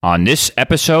On this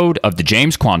episode of The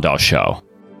James Quandall Show.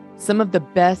 Some of the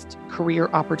best career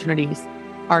opportunities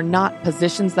are not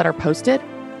positions that are posted,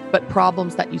 but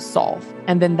problems that you solve.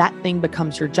 And then that thing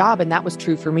becomes your job. And that was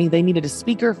true for me. They needed a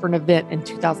speaker for an event in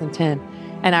 2010.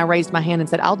 And I raised my hand and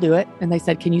said, I'll do it. And they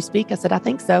said, can you speak? I said, I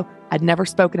think so. I'd never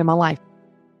spoken in my life.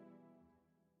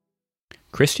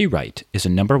 Christy Wright is a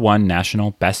 #1 national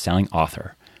best-selling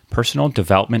author, personal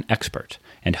development expert,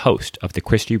 and host of The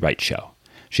Christy Wright Show.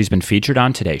 She's been featured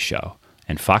on Today's Show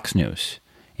and Fox News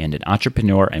and in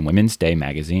Entrepreneur and Women's Day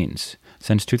magazines.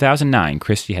 Since 2009,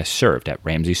 Christy has served at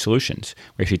Ramsey Solutions,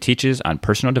 where she teaches on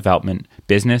personal development,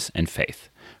 business, and faith.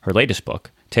 Her latest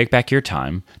book, Take Back Your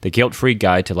Time, The Guilt-Free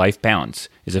Guide to Life Balance,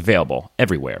 is available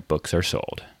everywhere books are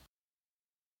sold.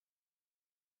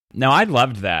 Now, I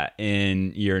loved that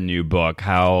in your new book,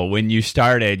 how when you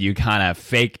started, you kind of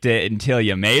faked it until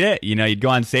you made it. You know, you'd go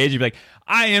on stage, you'd be like,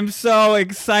 I am so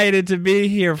excited to be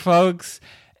here, folks.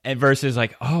 And versus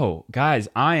like, oh, guys,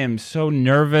 I am so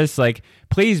nervous. Like,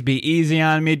 please be easy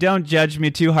on me. Don't judge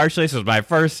me too harshly. This was my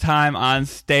first time on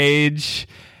stage.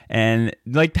 And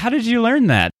like, how did you learn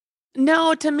that?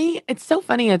 No, to me, it's so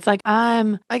funny. It's like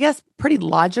I'm, I guess, pretty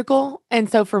logical. And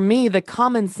so for me, the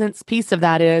common sense piece of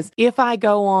that is if I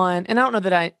go on, and I don't know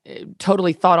that I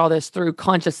totally thought all this through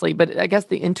consciously, but I guess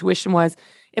the intuition was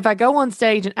if I go on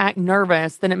stage and act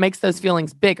nervous, then it makes those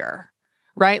feelings bigger,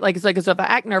 right? Like, it's like, so if I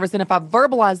act nervous and if I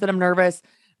verbalize that I'm nervous,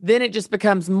 then it just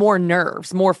becomes more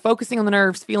nerves, more focusing on the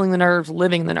nerves, feeling the nerves,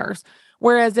 living the nerves.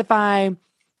 Whereas if I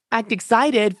act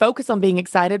excited, focus on being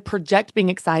excited, project being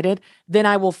excited, then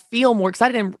I will feel more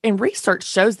excited. And research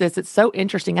shows this. It's so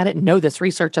interesting. I didn't know this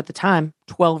research at the time,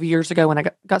 12 years ago when I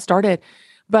got started.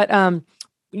 But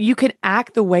you can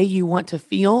act the way you want to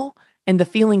feel, and the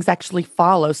feelings actually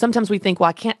follow. Sometimes we think, well,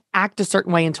 I can't act a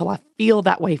certain way until I feel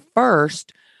that way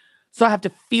first. So I have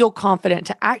to feel confident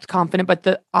to act confident. But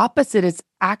the opposite is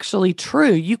actually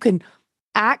true. You can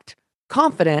act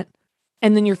confident,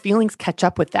 and then your feelings catch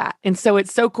up with that. And so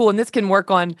it's so cool. And this can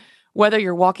work on whether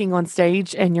you're walking on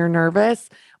stage and you're nervous,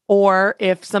 or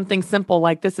if something simple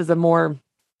like this is a more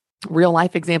real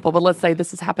life example. But let's say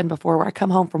this has happened before where I come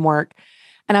home from work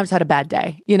and I've just had a bad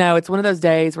day. You know, it's one of those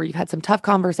days where you've had some tough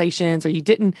conversations or you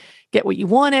didn't get what you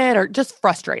wanted or just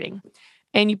frustrating.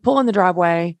 And you pull in the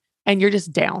driveway and you're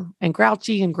just down and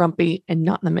grouchy and grumpy and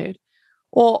not in the mood.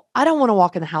 Well, I don't want to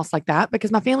walk in the house like that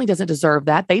because my family doesn't deserve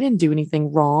that. They didn't do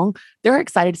anything wrong. They're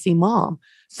excited to see mom.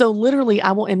 So literally,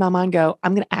 I will in my mind go,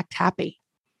 I'm going to act happy.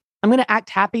 I'm going to act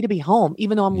happy to be home,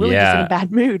 even though I'm really just in a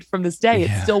bad mood from this day.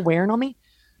 It's still wearing on me.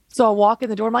 So I walk in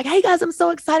the door. I'm like, hey guys, I'm so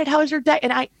excited. How was your day?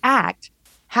 And I act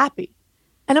happy.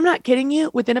 And I'm not kidding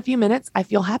you. Within a few minutes, I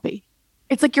feel happy.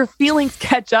 It's like your feelings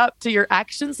catch up to your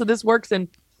actions. So this works in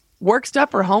work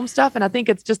stuff or home stuff. And I think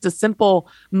it's just a simple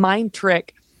mind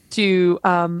trick to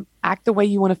act the way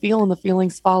you want to feel, and the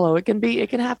feelings follow. It can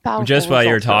have powerful Just while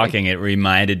you're results, talking, it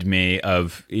reminded me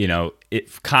of,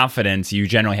 confidence. You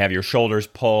generally have your shoulders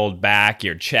pulled back,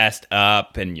 your chest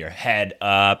up, and your head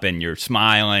up, and you're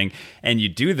smiling, and you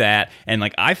do that. And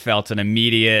like, I felt an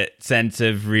immediate sense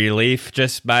of relief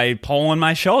just by pulling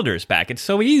my shoulders back. It's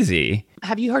so easy.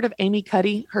 Have you heard of Amy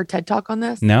Cuddy, her TED Talk on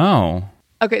this? No.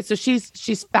 Okay, so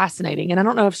she's fascinating. And I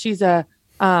don't know if she's a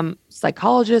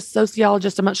psychologist,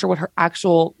 sociologist. I'm not sure what her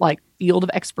actual field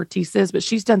of expertise is, but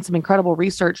she's done some incredible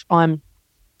research on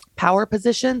power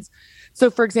positions. So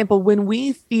for example, when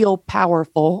we feel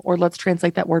powerful, or let's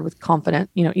translate that word with confident,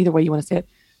 either way you want to say it.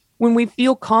 When we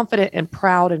feel confident and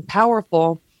proud and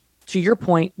powerful, to your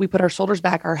point, we put our shoulders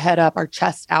back, our head up, our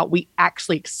chest out. We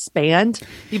actually expand.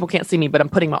 People can't see me, but I'm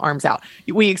putting my arms out.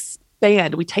 We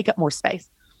expand. We take up more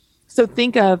space. So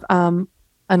think of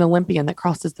an Olympian that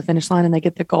crosses the finish line and they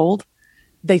get the gold.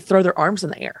 They throw their arms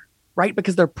in the air, right?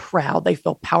 Because they're proud. They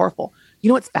feel powerful. You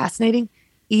know what's fascinating?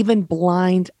 Even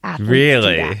blind athletes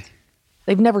do that.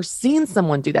 They've never seen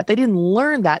someone do that. They didn't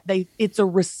learn that. It's a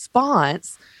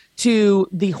response to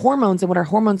the hormones and what our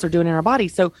hormones are doing in our body.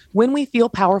 So when we feel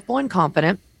powerful and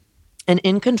confident and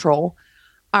in control,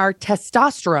 our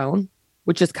testosterone,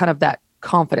 which is kind of that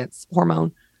confidence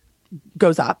hormone,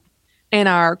 goes up. And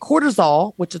our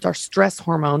cortisol, which is our stress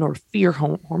hormone or fear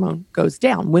hormone, goes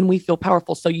down when we feel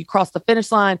powerful. So you cross the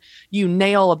finish line, you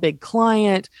nail a big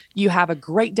client, you have a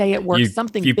great day at work, you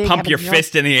pump your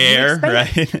fist in the air,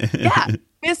 right? Yeah,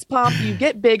 fist pump, you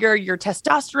get bigger, your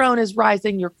testosterone is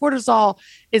rising, your cortisol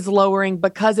is lowering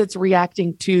because it's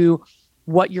reacting to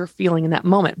what you're feeling in that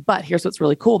moment. But here's what's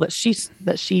really cool that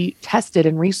she tested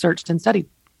and researched and studied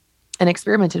and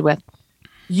experimented with.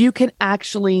 You can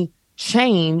actually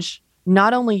change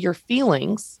not only your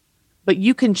feelings, but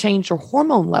you can change your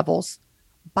hormone levels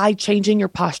by changing your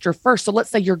posture first. So let's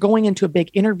say you're going into a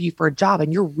big interview for a job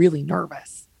and you're really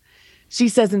nervous. She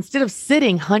says, instead of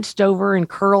sitting hunched over and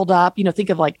curled up, think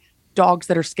of like dogs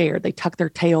that are scared. They tuck their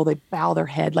tail, they bow their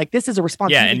head. Like, this is a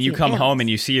response. Yeah, and you come home and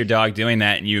you see your dog doing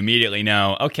that and you immediately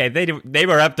know, okay, they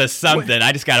were up to something.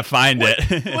 I just got to find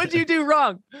it. What'd you do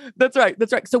wrong? That's right.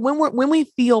 So when we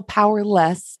feel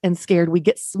powerless and scared, we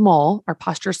get small, our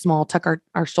posture is small, tuck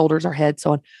our shoulders, our head,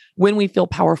 so on. When we feel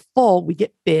powerful, we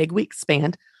get big, we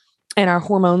expand, and our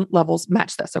hormone levels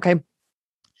match this, okay?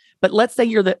 But let's say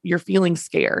you're feeling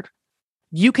scared.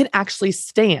 You can actually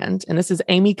stand, and this is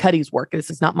Amy Cuddy's work. This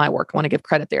is not my work. I want to give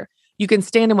credit there. You can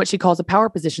stand in what she calls a power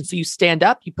position. So you stand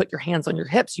up, you put your hands on your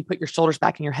hips, you put your shoulders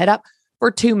back and your head up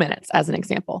for 2 minutes, as an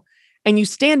example. And you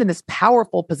stand in this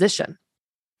powerful position.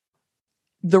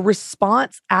 The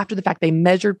response after the fact, they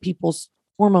measured people's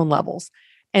hormone levels.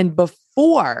 And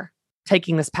before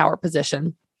taking this power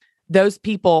position, those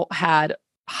people had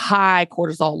high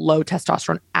cortisol, low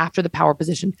testosterone. After the power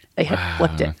position, they had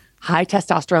flipped it. High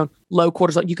testosterone, low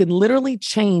cortisol. You can literally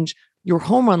change your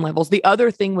hormone levels. The other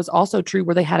thing was also true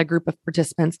where they had a group of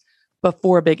participants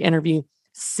before a big interview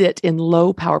sit in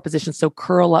low power positions. So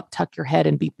curl up, tuck your head,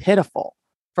 and be pitiful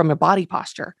from a body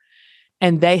posture.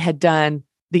 And they had done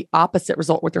the opposite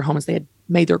result with their hormones. They had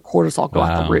made their cortisol go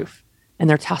out the roof and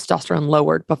their testosterone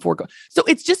lowered before going. So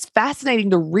it's just fascinating,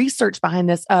 the research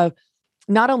behind this of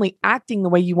not only acting the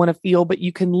way you want to feel, but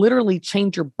you can literally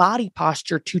change your body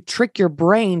posture to trick your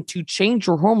brain to change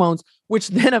your hormones, which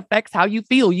then affects how you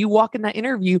feel. You walk in that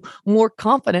interview more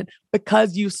confident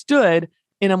because you stood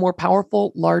in a more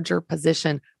powerful, larger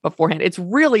position beforehand. It's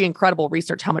really incredible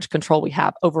research, how much control we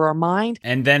have over our mind.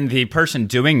 And then the person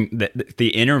doing the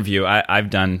interview,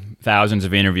 I've done thousands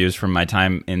of interviews from my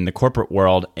time in the corporate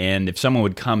world. And if someone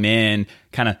would come in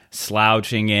kind of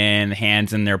slouching in,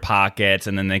 hands in their pockets,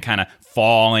 and then they kind of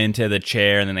fall into the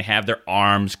chair and then they have their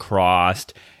arms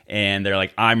crossed and they're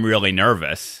like, I'm really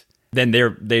nervous, then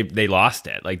they lost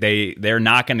it. Like they're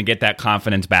not going to get that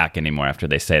confidence back anymore after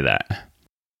they say that.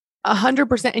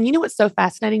 100%. And you know what's so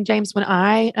fascinating, James? When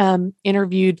I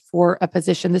interviewed for a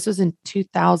position, this was in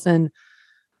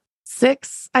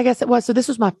 2006, I guess it was. So this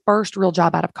was my first real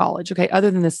job out of college. Okay. Other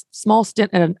than this small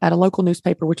stint at a local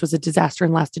newspaper, which was a disaster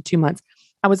and lasted 2 months,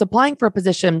 I was applying for a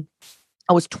position.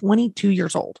 I was 22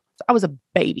 years old. So I was a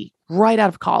baby right out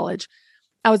of college.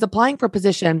 I was applying for a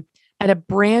position at a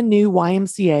brand new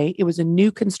YMCA. It was a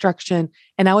new construction,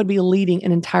 and I would be leading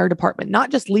an entire department,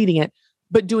 not just leading it,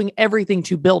 but doing everything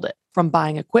to build it, from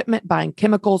buying equipment, buying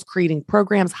chemicals, creating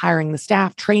programs, hiring the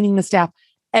staff, training the staff,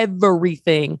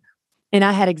 everything. And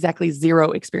I had exactly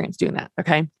zero experience doing that.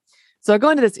 Okay. So I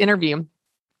go into this interview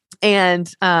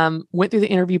and went through the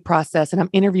interview process, and I'm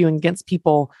interviewing against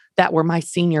people that were my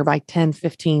senior by 10,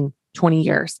 15, 20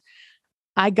 years.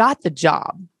 I got the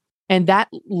job, and that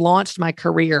launched my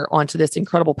career onto this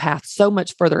incredible path, so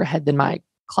much further ahead than my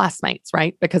classmates,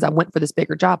 right? Because I went for this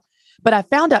bigger job. But I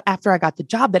found out after I got the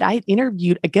job that I had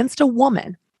interviewed against a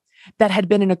woman that had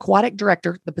been an aquatic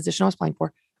director, the position I was applying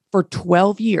for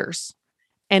 12 years,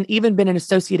 and even been an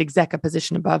associate exec, a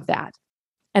position above that.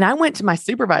 And I went to my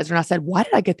supervisor and I said, why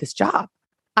did I get this job?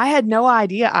 I had no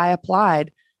idea I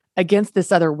applied against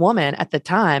this other woman at the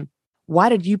time. Why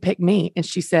did you pick me? And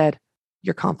she said,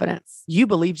 your confidence. You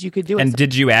believed you could do it. And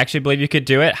did you actually believe you could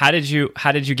do it? How did you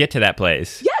get to that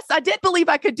place? Yes, I did believe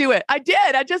I could do it. I did.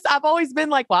 I've always been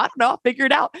like, well, I don't know, I'll figure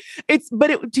it out.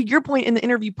 To your point in the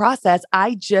interview process,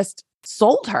 I just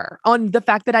sold her on the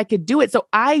fact that I could do it. So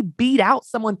I beat out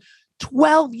someone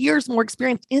 12 years more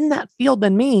experienced in that field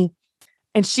than me.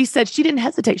 And she said she didn't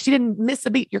hesitate. She didn't miss a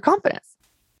beat. Your confidence.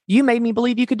 You made me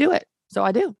believe you could do it. So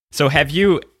I do. So have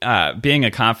you, being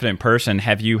a confident person,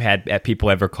 have you had people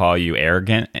ever call you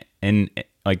arrogant? And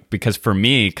like, because for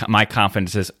me, my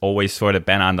confidence has always sort of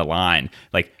been on the line.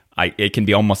 Like it can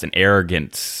be almost an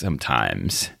arrogance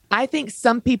sometimes. I think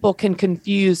some people can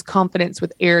confuse confidence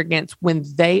with arrogance when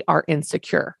they are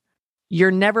insecure. You're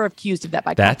never accused of that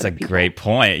by That's a people. Great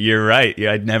point. You're right.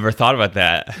 Yeah, I'd never thought about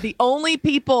that. The only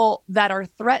people that are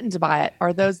threatened by it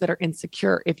are those that are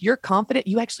insecure. If you're confident,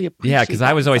 you actually appreciate it. Yeah, because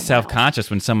I was always self-conscious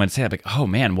when someone said, like, oh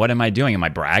man, what am I doing? Am I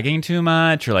bragging too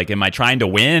much? Or like, am I trying to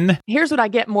win? Here's what I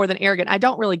get more than arrogant. I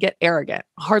don't really get arrogant,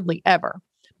 hardly ever.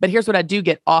 But here's what I do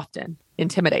get often.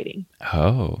 Intimidating.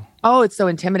 Oh, it's so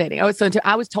intimidating.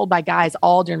 I was told by guys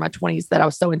all during my 20s that I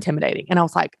was so intimidating. And I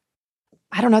was like,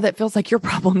 I don't know, that feels like your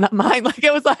problem, not mine. Like,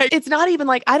 it was like, it's not even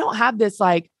like, I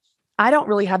don't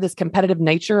really have this competitive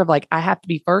nature of like, I have to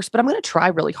be first, but I'm going to try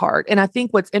really hard. And I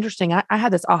think what's interesting, I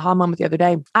had this aha moment the other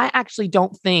day. I actually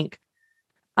don't think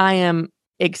I am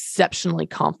exceptionally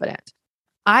confident.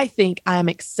 I think I am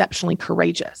exceptionally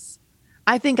courageous.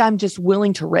 I think I'm just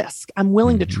willing to risk. I'm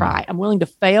willing to try. I'm willing to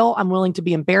fail. I'm willing to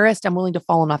be embarrassed. I'm willing to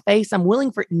fall on my face. I'm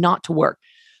willing for it not to work.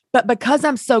 But because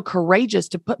I'm so courageous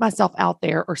to put myself out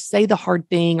there or say the hard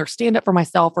thing or stand up for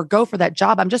myself or go for that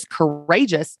job, I'm just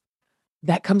courageous.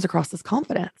 That comes across as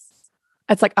confidence.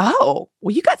 It's like, oh,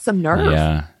 well, you got some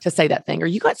nerve to say that thing, or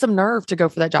you got some nerve to go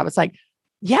for that job. It's like,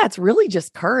 yeah, it's really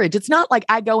just courage. It's not like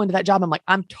I go into that job, I'm like,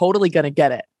 I'm totally going to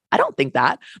get it. I don't think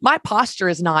that. My posture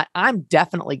is not, I've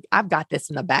got this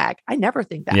in the bag. I never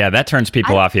think that. Yeah, that turns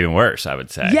people off even worse, I would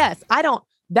say. Yes, I don't,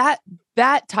 that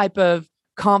type of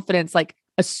confidence, like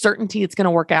a certainty it's going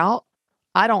to work out.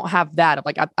 I don't have that of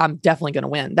like, I'm definitely going to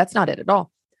win. That's not it at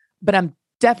all. But I'm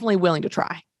definitely willing to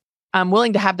try. I'm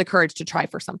willing to have the courage to try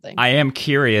for something. I am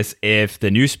curious if the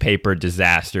newspaper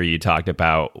disaster you talked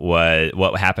about,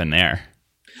 what happened there?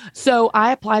 So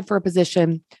I applied for a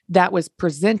position that was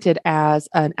presented as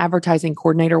an advertising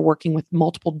coordinator working with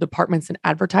multiple departments in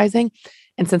advertising.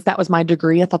 And since that was my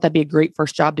degree, I thought that'd be a great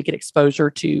first job to get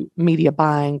exposure to media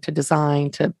buying, to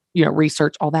design, to,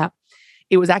 research, all that.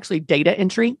 It was actually data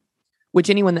entry, which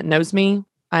anyone that knows me,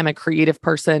 I'm a creative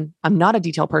person. I'm not a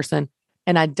detail person.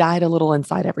 And I died a little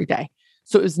inside every day.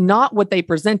 So it was not what they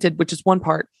presented, which is one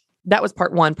part. That was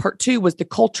part one. Part two was the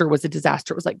culture was a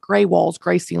disaster. It was like gray walls,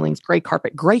 gray ceilings, gray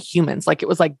carpet, gray humans. Like it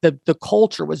was like the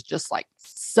culture was just like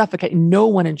suffocating. No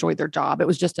one enjoyed their job. It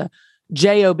was just a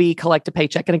job, collect a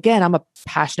paycheck. And again, I'm a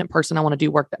passionate person. I want to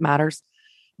do work that matters.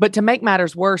 But to make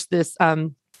matters worse, this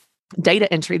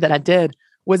data entry that I did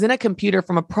was in a computer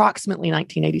from approximately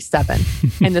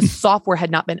 1987. And the software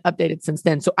had not been updated since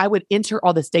then. So I would enter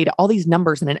all this data, all these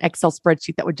numbers in an Excel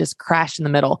spreadsheet that would just crash in the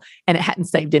middle, and it hadn't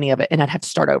saved any of it. And I'd have to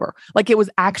start over. Like it was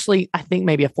actually, I think,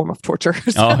 maybe a form of torture.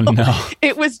 So oh, no.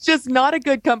 It was just not a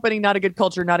good company, not a good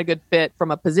culture, not a good fit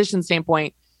from a position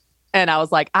standpoint. And I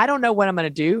was like, I don't know what I'm going to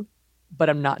do,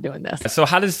 but I'm not doing this. So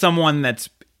how does someone that's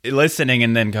listening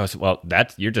and then goes, well,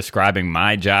 you're describing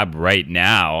my job right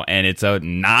now, and it's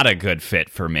not a good fit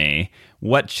for me.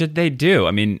 What should they do?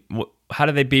 I mean, how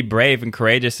do they be brave and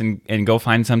courageous and go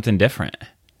find something different?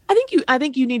 I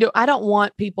think you need to, I don't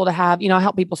want people to have, I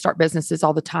help people start businesses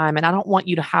all the time. And I don't want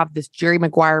you to have this Jerry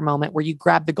Maguire moment where you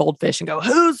grab the goldfish and go,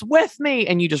 who's with me?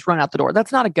 And you just run out the door.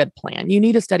 That's not a good plan. You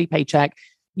need a steady paycheck.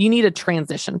 You need a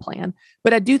transition plan.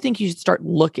 But I do think you should start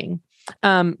looking.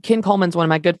 Ken Coleman's one of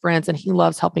my good friends, and he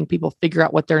loves helping people figure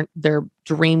out what their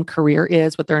dream career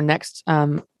is, what their next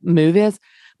move is.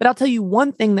 But I'll tell you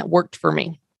one thing that worked for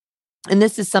me. And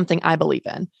this is something I believe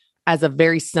in as a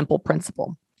very simple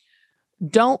principle.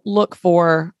 Don't look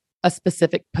for a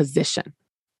specific position.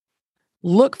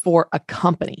 Look for a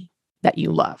company that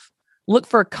you love. Look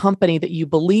for a company that you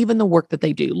believe in the work that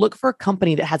they do. Look for a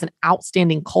company that has an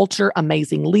outstanding culture,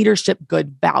 amazing leadership,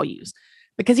 good values.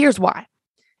 Because here's why.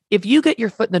 If you get your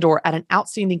foot in the door at an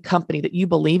outstanding company that you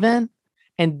believe in,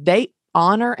 and they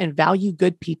honor and value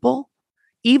good people,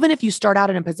 even if you start out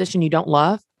in a position you don't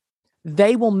love,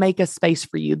 they will make a space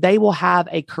for you. They will have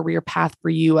a career path for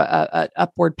you, a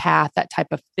upward path, that type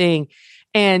of thing.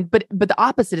 But the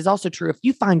opposite is also true. If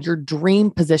you find your dream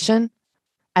position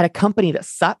at a company that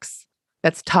sucks,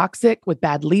 that's toxic, with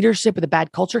bad leadership, with a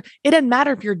bad culture, it doesn't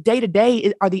matter if your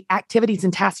day-to-day are the activities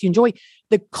and tasks you enjoy.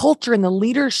 The culture and the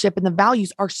leadership and the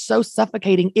values are so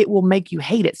suffocating, it will make you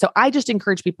hate it. So I just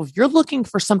encourage people, if you're looking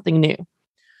for something new,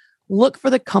 look for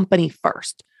the company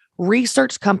first.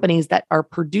 Research companies that are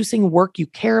producing work you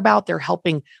care about. They're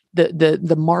helping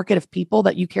the market of people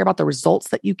that you care about, the results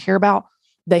that you care about.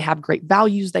 They have great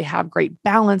values. They have great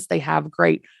balance. They have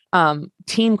great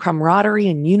team camaraderie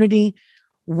and unity.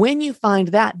 When you find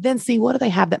that, then see what do they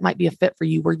have that might be a fit for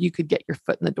you where you could get your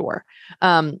foot in the door.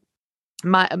 I'm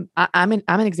an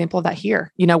example of that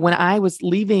here. When I was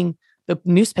leaving the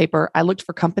newspaper, I looked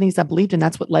for companies I believed in.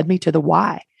 That's what led me to the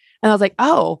why. And I was like,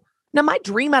 oh, now my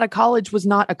dream out of college was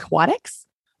not aquatics,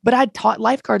 but I'd taught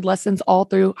lifeguard lessons all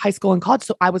through high school and college.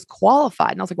 So I was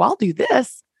qualified, and I was like, well, I'll do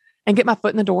this and get my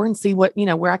foot in the door and see what,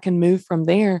 where I can move from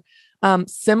there.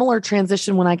 Similar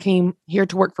transition when I came here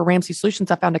to work for Ramsey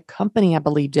Solutions. I found a company I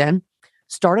believed in,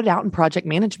 started out in project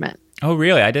management. Oh,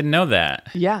 really? I didn't know that.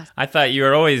 Yeah. I thought you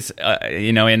were always,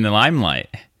 in the limelight.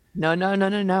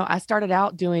 No. I started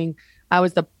out I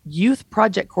was the youth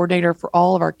project coordinator for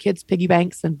all of our kids' piggy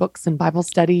banks and books and Bible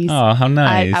studies. Oh, how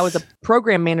nice. I was a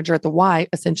program manager at the Y,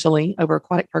 essentially, over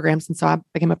aquatic programs. And so I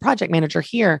became a project manager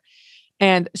here.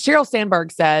 And Sheryl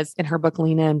Sandberg says in her book,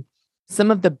 Lean In,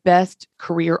 some of the best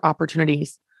career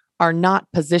opportunities are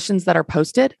not positions that are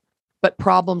posted, but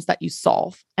problems that you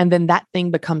solve. And then that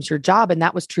thing becomes your job. And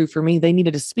that was true for me. They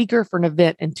needed a speaker for an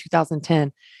event in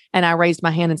 2010. And I raised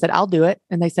my hand and said, I'll do it.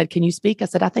 And they said, can you speak? I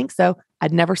said, I think so.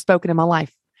 I'd never spoken in my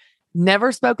life.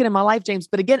 Never spoken in my life, James.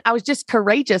 But again, I was just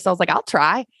courageous. I was like, I'll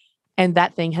try. And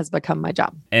that thing has become my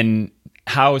job. And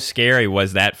how scary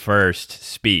was that first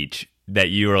speech that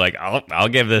you were like, I'll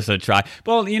give this a try?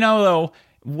 Well, though,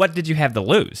 what did you have to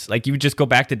lose? Like, you would just go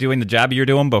back to doing the job you were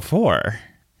doing before.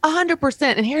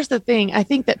 100%. And here's the thing. I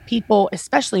think that people,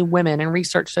 especially women, and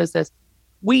research shows this,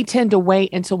 we tend to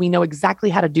wait until we know exactly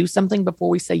how to do something before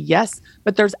we say yes.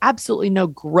 But there's absolutely no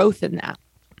growth in that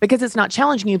because it's not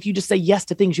challenging you if you just say yes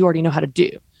to things you already know how to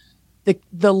do.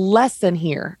 The lesson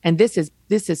here, and this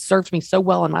has served me so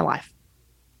well in my life,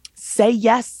 say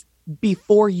yes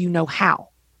before you know how.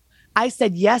 I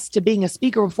said yes to being a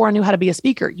speaker before I knew how to be a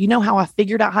speaker. You know how I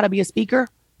figured out how to be a speaker?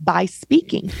 By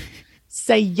speaking.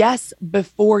 Say yes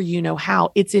before you know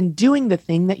how. It's in doing the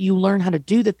thing that you learn how to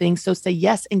do the thing. So say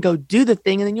yes and go do the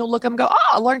thing. And then you'll look up and go, oh,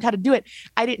 I learned how to do it.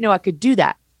 I didn't know I could do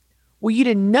that. Well, you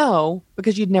didn't know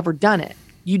because you'd never done it.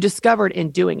 You discovered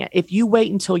in doing it. If you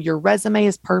wait until your resume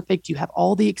is perfect, you have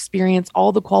all the experience,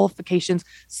 all the qualifications,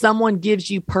 someone gives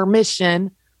you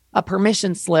permission, a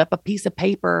permission slip, a piece of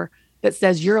paper that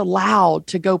says you're allowed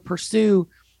to go pursue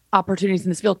opportunities in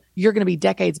this field, you're going to be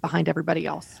decades behind everybody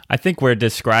else. I think we're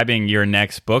describing your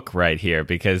next book right here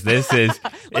because this is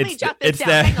Let me jot this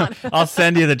down. Hang on. I'll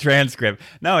send you the transcript.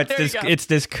 No, it's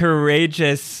this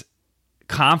courageous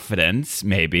confidence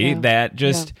maybe that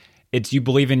just it's you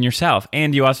believe in yourself,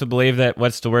 and you also believe that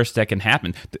what's the worst that can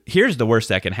happen? Here's the worst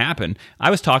that can happen. I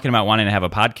was talking about wanting to have a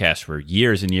podcast for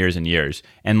years and years and years,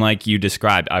 and like you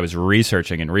described, I was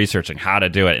researching how to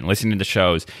do it and listening to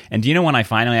shows. And do you know when I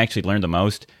finally actually learned the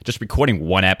most? Just recording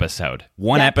one episode.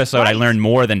 Right. I learned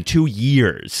more than 2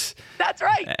 years. That's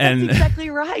right. That's exactly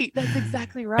right.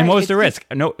 And what was the risk?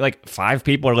 No, like 5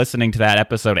 people are listening to that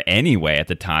episode anyway at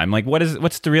the time. Like,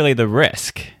 what's really the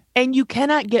risk? And you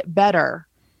cannot get better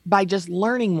by just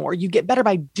learning more. You get better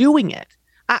by doing it.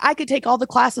 I could take all the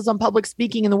classes on public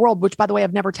speaking in the world, which, by the way,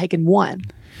 I've never taken one.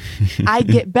 I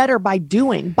get better by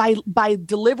doing, by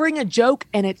delivering a joke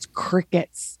and it's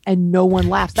crickets and no one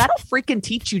laughs. That'll freaking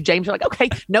teach you, James. You're like, okay,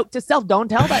 note to self, don't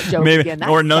tell that joke again.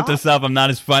 Note to self, I'm not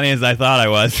as funny as I thought I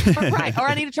was. Right. Or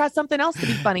I need to try something else to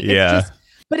be funny. Yeah.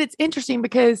 But it's interesting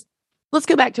because let's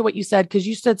go back to what you said, because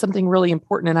you said something really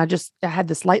important. And I had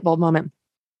this light bulb moment.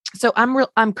 So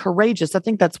I'm courageous. I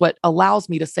think that's what allows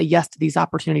me to say yes to these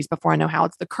opportunities before I know how.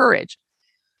 It's the courage.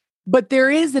 But there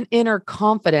is an inner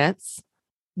confidence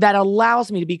that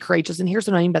allows me to be courageous. And here's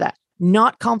what I mean by that.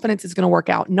 Not confidence is going to work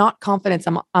out. Not confidence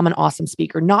I'm an awesome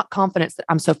speaker. Not confidence that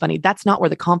I'm so funny. That's not where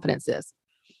the confidence is.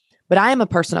 But I am a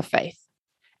person of faith.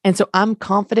 And so I'm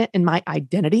confident in my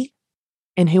identity,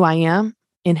 in who I am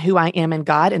in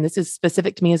God. And this is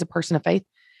specific to me as a person of faith.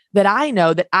 That I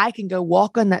know that I can go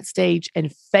walk on that stage and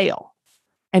fail,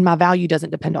 and my value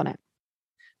doesn't depend on it.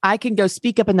 I can go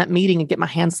speak up in that meeting and get my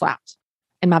hand slapped,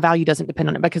 and my value doesn't depend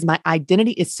on it because my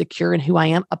identity is secure in who I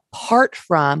am apart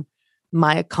from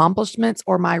my accomplishments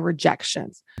or my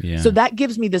rejections. Yeah. So that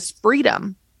gives me this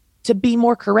freedom to be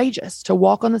more courageous, to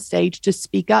walk on the stage, to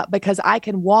speak up, because I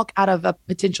can walk out of a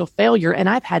potential failure. And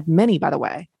I've had many, by the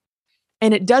way,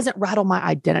 and it doesn't rattle my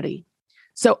identity.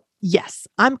 So yes,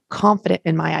 I'm confident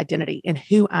in my identity and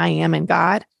who I am in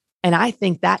God. And I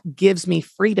think that gives me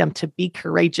freedom to be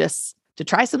courageous, to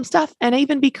try some stuff and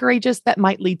even be courageous that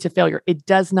might lead to failure. It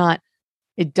does not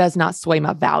sway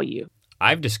my value.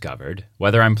 I've discovered,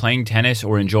 whether I'm playing tennis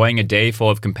or enjoying a day full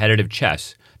of competitive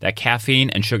chess, that caffeine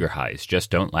and sugar highs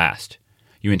just don't last.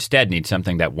 You instead need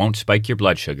something that won't spike your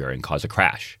blood sugar and cause a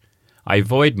crash. I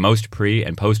avoid most pre-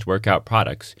 and post-workout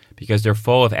products because they're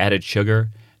full of added sugar,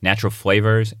 natural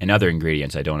flavors, and other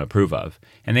ingredients I don't approve of,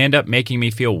 and they end up making me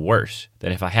feel worse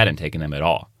than if I hadn't taken them at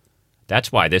all.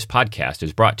 That's why this podcast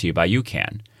is brought to you by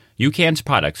UCAN. UCAN's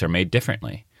products are made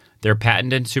differently. Their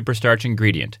patented superstarch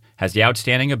ingredient has the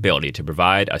outstanding ability to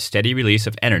provide a steady release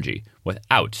of energy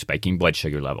without spiking blood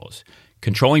sugar levels.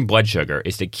 Controlling blood sugar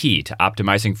is the key to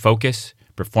optimizing focus,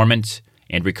 performance,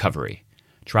 and recovery.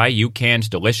 Try UCAN's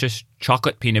delicious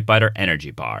chocolate peanut butter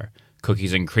energy bar,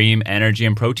 cookies and cream energy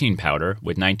and protein powder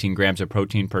with 19 grams of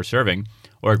protein per serving,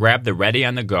 or grab the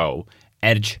ready-on-the-go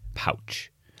Edge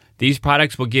pouch. These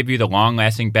products will give you the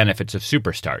long-lasting benefits of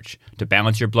superstarch to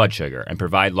balance your blood sugar and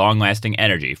provide long-lasting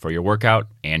energy for your workout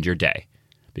and your day.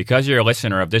 Because you're a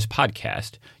listener of this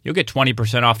podcast, you'll get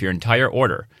 20% off your entire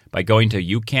order by going to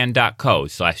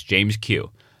ucan.co/JamesQ.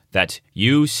 That's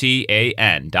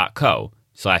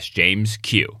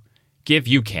ucan.co/JamesQ. Give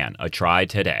UCAN a try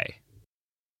today.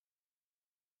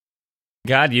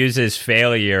 God uses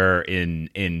failure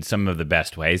in some of the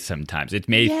best ways sometimes. It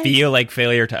may feel like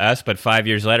failure to us, but 5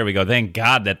 years later we go, thank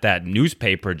God that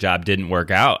newspaper job didn't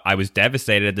work out. I was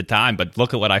devastated at the time, but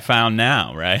look at what I found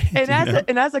now, right?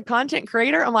 And as a content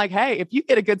creator, I'm like, hey, if you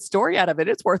get a good story out of it,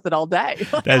 it's worth it all day.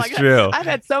 That's true. I've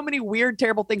had so many weird,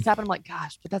 terrible things happen. I'm like,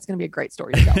 gosh, but that's going to be a great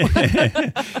story to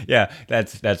tell. Yeah,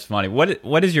 that's funny.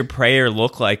 What does your prayer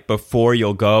look like before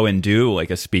you'll go and do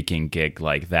like a speaking gig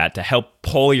like that to help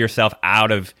pull yourself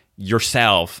out of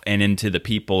yourself and into the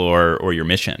people or your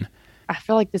mission? I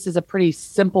feel like this is a pretty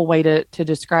simple way to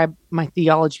describe my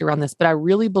theology around this, but I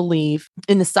really believe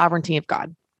in the sovereignty of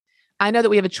God. I know that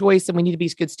we have a choice and we need to be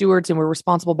good stewards and we're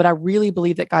responsible, but I really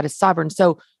believe that God is sovereign.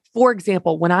 So, for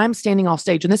example, when I'm standing off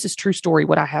stage, and this is true story,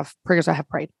 prayers I have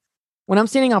prayed. When I'm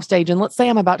standing off stage, and let's say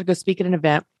I'm about to go speak at an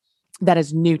event that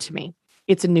is new to me.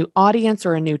 It's a new audience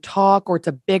or a new talk, or it's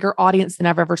a bigger audience than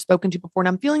I've ever spoken to before. And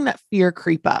I'm feeling that fear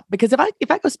creep up because if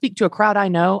I go speak to a crowd I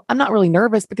know, I'm not really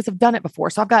nervous because I've done it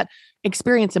before. So I've got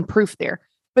experience and proof there.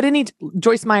 But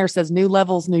Joyce Meyer says, new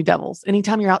levels, new devils.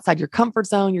 Anytime you're outside your comfort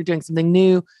zone, you're doing something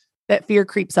new, that fear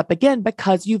creeps up again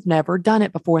because you've never done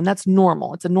it before. And that's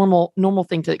normal. It's a normal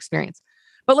thing to experience.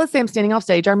 But let's say I'm standing off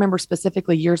stage. I remember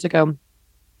specifically years ago,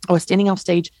 I was standing off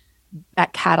stage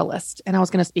at Catalyst, and I was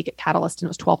going to speak at Catalyst, and it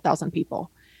was 12,000 people.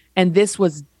 And this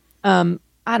was, I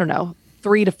don't know,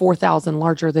 3,000 to 4,000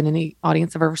 larger than any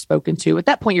audience I've ever spoken to. At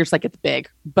that point, you're just like, it's big,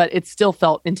 but it still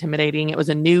felt intimidating. It was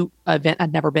a new event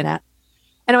I'd never been at.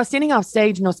 And I was standing off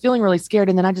stage and I was feeling really scared.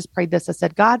 And then I just prayed this. I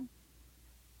said, God,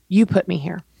 you put me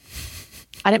here.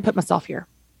 I didn't put myself here.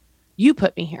 You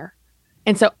put me here.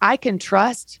 And so I can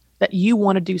trust that you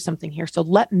want to do something here. So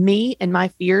let me and my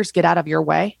fears get out of your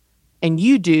way. And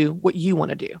you do what you want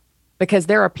to do, because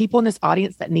there are people in this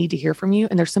audience that need to hear from you.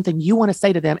 And there's something you want to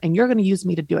say to them, and you're going to use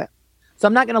me to do it. So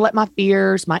I'm not going to let my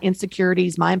fears, my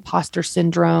insecurities, my imposter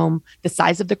syndrome, the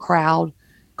size of the crowd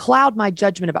cloud my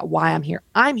judgment about why I'm here.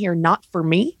 I'm here not for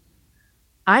me.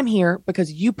 I'm here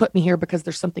because you put me here because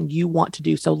there's something you want to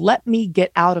do. So let me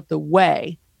get out of the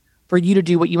way for you to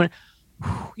do what you want.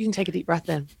 You can take a deep breath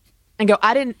in and go,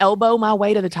 I didn't elbow my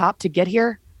way to the top to get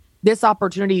here. This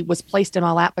opportunity was placed in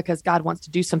my lap because God wants to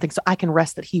do something, so I can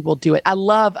rest that he will do it. I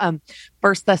love 1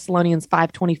 Thessalonians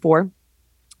 5:24.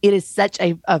 It is such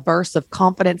a verse of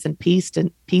confidence and peace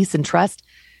and trust.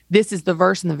 This is the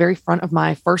verse in the very front of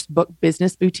my first book,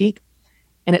 Business Boutique.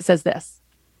 And it says this: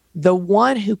 the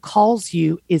one who calls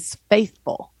you is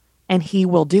faithful, and he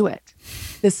will do it.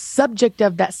 The subject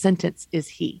of that sentence is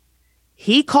he.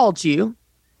 He called you.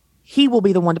 He will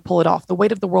be the one to pull it off. The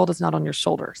weight of the world is not on your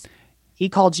shoulders. He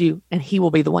called you, and he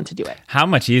will be the one to do it. How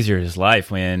much easier is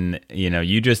life when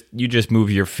you just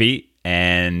move your feet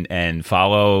and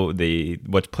follow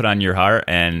what's put on your heart,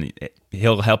 and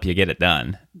he'll help you get it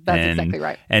done. That's exactly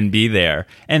right. And be there.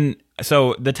 And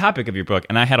so the topic of your book,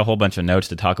 and I had a whole bunch of notes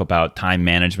to talk about time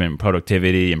management and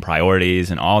productivity and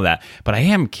priorities and all that. But I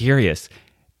am curious,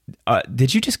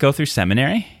 did you just go through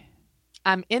seminary?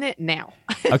 I'm in it now.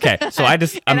 Okay. So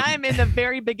I'm in the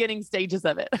very beginning stages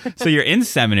of it. So you're in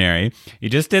seminary. You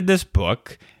just did this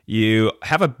book. You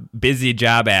have a busy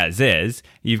job as is.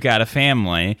 You've got a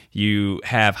family. You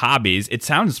have hobbies. It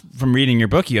sounds from reading your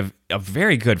book, you have a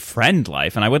very good friend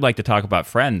life. And I would like to talk about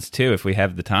friends too, if we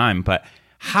have the time. But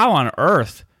how on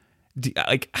earth,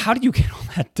 how do you get all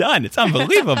that done? It's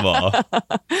unbelievable.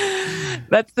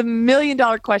 That's the $1 million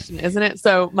question, isn't it?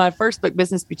 So my first book,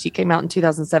 Business Boutique, came out in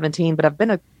 2017, but I've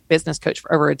been a business coach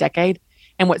for over a decade.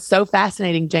 And what's so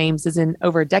fascinating, James, is in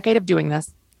over a decade of doing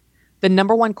this, the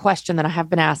number one question that I have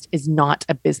been asked is not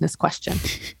a business question.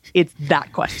 It's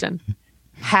that question.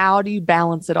 How do you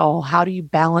balance it all? How do you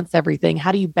balance everything?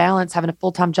 How do you balance having a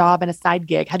full-time job and a side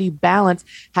gig? How do you balance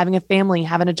having a family,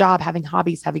 having a job, having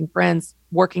hobbies, having friends,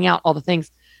 working out, all the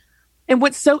things? And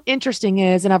what's so interesting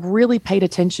is, and I've really paid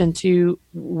attention to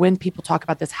when people talk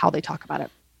about this, how they talk about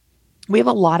it. We have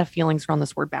a lot of feelings around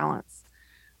this word balance.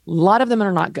 A lot of them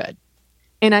are not good.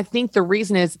 And I think the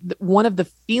reason is that one of the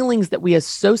feelings that we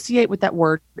associate with that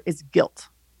word is guilt.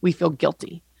 We feel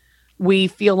guilty. We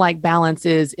feel like balance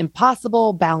is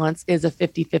impossible. Balance is a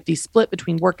 50-50 split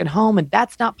between work and home, and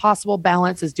that's not possible.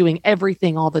 Balance is doing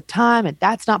everything all the time, and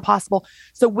that's not possible.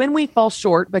 So when we fall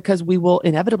short, because we will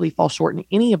inevitably fall short in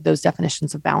any of those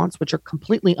definitions of balance, which are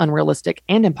completely unrealistic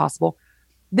and impossible,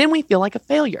 then we feel like a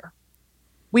failure.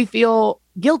 We feel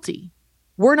guilty.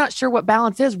 We're not sure what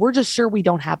balance is. We're just sure we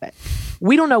don't have it.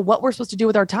 We don't know what we're supposed to do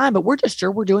with our time, but we're just sure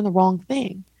we're doing the wrong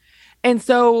thing. And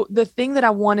so the thing that I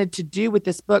wanted to do with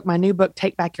this book, my new book,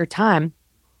 Take Back Your Time,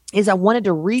 is I wanted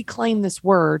to reclaim this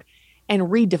word and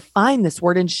redefine this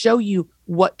word and show you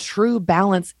what true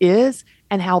balance is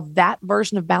and how that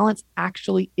version of balance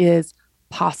actually is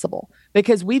possible.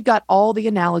 Because we've got all the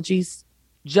analogies,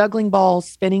 juggling balls,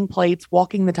 spinning plates,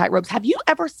 walking the tightropes. Have you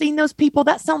ever seen those people?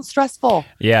 That sounds stressful.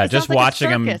 Yeah, just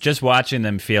watching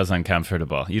them feels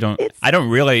uncomfortable. I don't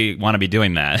really want to be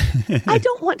doing that. I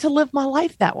don't want to live my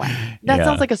life that way. That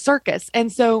sounds like a circus.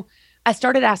 And so I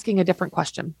started asking a different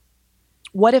question.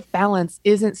 What if balance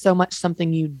isn't so much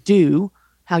something you do,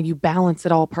 how you balance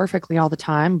it all perfectly all the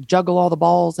time, juggle all the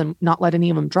balls and not let any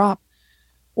of them drop?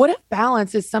 What if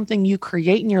balance is something you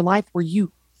create in your life where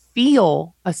you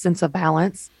feel a sense of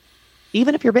balance,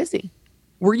 even if you're busy?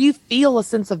 Where you feel a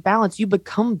sense of balance, you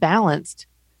become balanced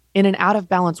in an out of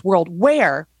balance world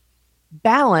where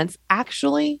balance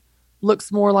actually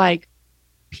looks more like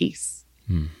peace,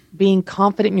 being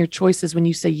confident in your choices when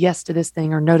you say yes to this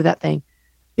thing or no to that thing,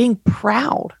 being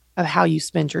proud of how you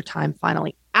spend your time,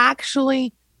 finally,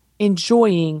 actually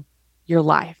enjoying your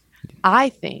life. I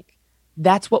think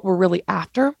that's what we're really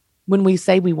after when we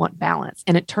say we want balance.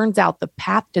 And it turns out the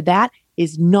path to that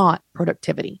is not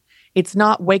productivity. It's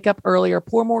not wake up earlier,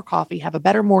 pour more coffee, have a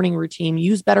better morning routine,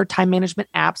 use better time management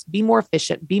apps, be more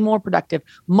efficient, be more productive,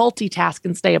 multitask,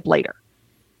 and stay up later.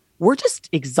 We're just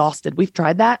exhausted. We've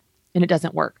tried that and it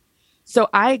doesn't work. So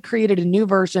I created a new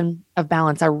version of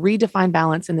balance. I redefined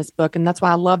balance in this book. And that's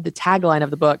why I love the tagline of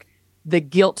the book, The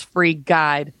Guilt-Free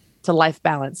Guide to Life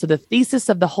Balance. So the thesis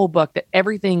of the whole book that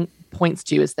everything points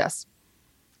to is this: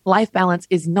 life balance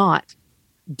is not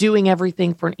doing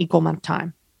everything for an equal amount of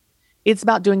time. It's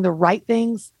about doing the right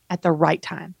things at the right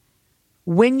time.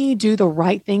 When you do the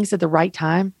right things at the right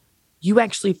time, you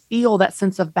actually feel that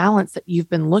sense of balance that you've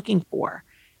been looking for.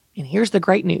 And here's the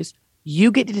great news.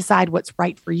 You get to decide what's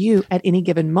right for you at any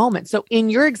given moment. So in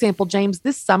your example, James,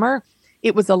 this summer,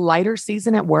 it was a lighter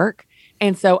season at work.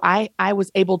 And so I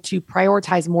was able to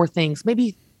prioritize more things.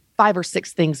 Maybe 5 or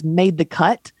 6 things made the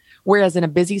cut. Whereas in a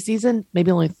busy season,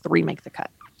 maybe only 3 make the cut.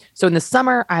 So in the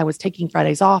summer, I was taking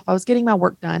Fridays off. I was getting my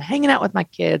work done, hanging out with my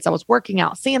kids. I was working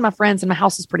out, seeing my friends, and my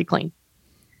house is pretty clean.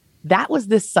 That was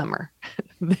this summer.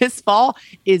 This fall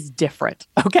is different.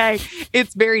 Okay.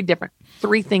 It's very different.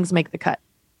 3 things make the cut.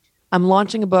 I'm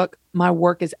launching a book. My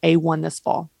work is A1 this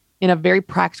fall. In a very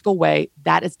practical way,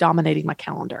 that is dominating my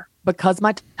calendar because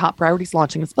my top priority is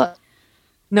launching this book.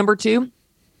 Number 2,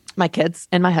 my kids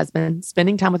and my husband.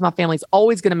 Spending time with my family is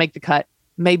always going to make the cut,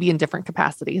 maybe in different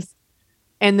capacities.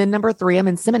 And then number 3, I'm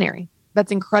in seminary.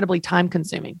 That's incredibly time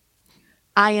consuming.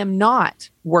 I am not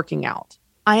working out.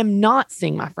 I am not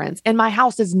seeing my friends. And my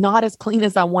house is not as clean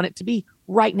as I want it to be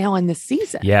right now in this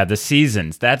season. Yeah, the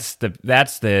seasons. That's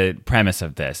the premise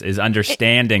of this, is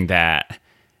understanding that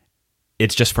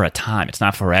it's just for a time. It's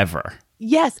not forever.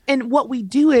 Yes. And what we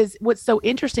do is, what's so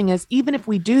interesting is even if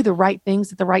we do the right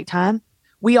things at the right time,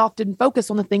 we often focus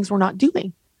on the things we're not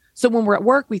doing. So when we're at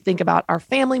work, we think about our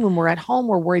family. When we're at home,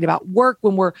 we're worried about work.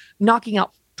 When we're knocking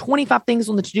out 25 things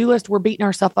on the to-do list, we're beating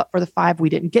ourselves up for the 5 we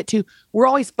didn't get to. We're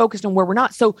always focused on where we're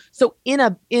not. So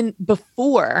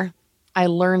before I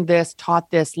learned this,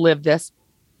 taught this, lived this,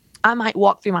 I might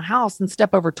walk through my house and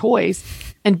step over toys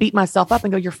and beat myself up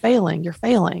and go, you're failing.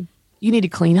 You need to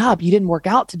clean up. You didn't work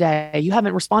out today. You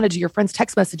haven't responded to your friend's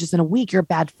text messages in a week. You're a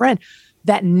bad friend.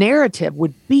 That narrative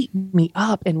would beat me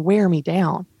up and wear me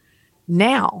down.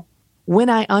 Now, when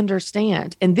I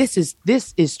understand, and this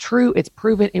is true, it's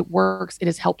proven, it works, it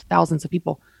has helped thousands of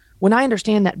people. When I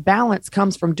understand that balance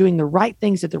comes from doing the right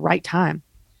things at the right time,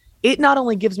 it not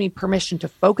only gives me permission to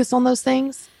focus on those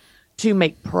things, to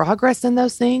make progress in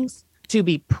those things, to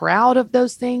be proud of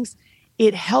those things,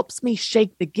 it helps me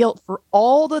shake the guilt for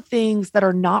all the things that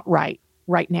are not right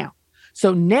now.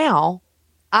 So now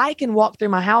I can walk through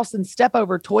my house and step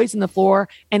over toys on the floor.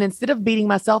 And instead of beating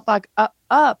myself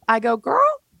up, I go, girl,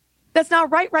 that's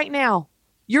not right now.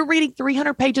 You're reading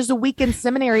 300 pages a week in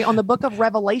seminary on the book of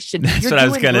Revelation. That's You're what I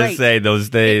was going to say.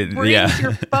 It brings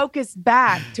your focus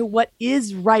back to what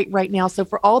is right now. So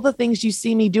for all the things you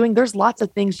see me doing, there's lots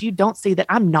of things you don't see that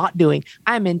I'm not doing.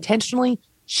 I'm intentionally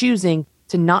choosing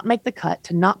to not make the cut,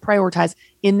 to not prioritize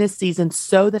in this season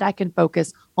so that I can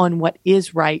focus on what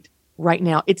is right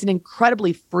now. It's an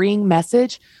incredibly freeing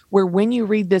message where when you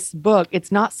read this book,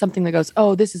 it's not something that goes,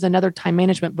 oh, this is another time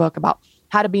management book about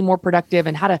how to be more productive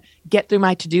and how to get through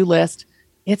my to-do list.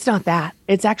 It's not that.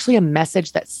 It's actually a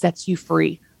message that sets you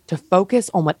free to focus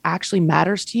on what actually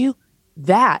matters to you.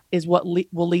 That is what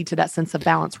will lead to that sense of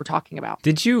balance we're talking about.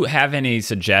 Did you have any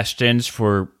suggestions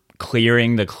for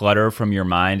clearing the clutter from your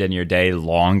mind and your day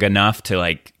long enough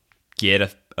to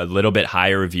get a little bit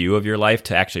higher view of your life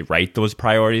to actually write those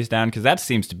priorities down? Because that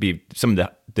seems to be some of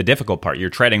the difficult part. You're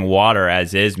treading water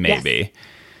as is, maybe.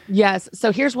 Yes.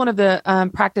 So here's one of the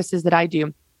practices that I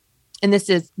do. And this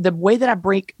is the way that I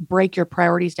break your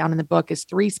priorities down in the book is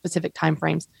 3 specific time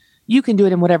frames. You can do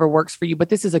it in whatever works for you, but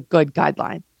this is a good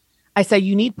guideline. I say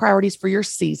you need priorities for your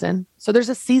season. So there's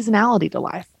a seasonality to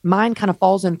life. Mine kind of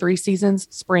falls in 3 seasons: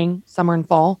 spring, summer, and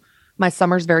fall. My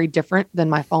summer is very different than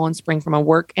my fall and spring from a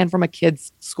work and from a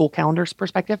kid's school calendar's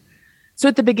perspective. So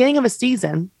at the beginning of a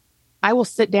season, I will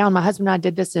sit down. My husband and I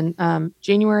did this in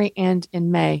January and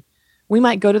in May. We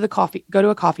might go to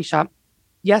a coffee shop.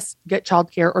 Yes, get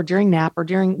childcare, or during nap, or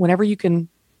during whenever you can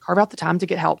carve out the time to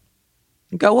get help.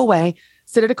 Go away,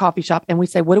 sit at a coffee shop, and we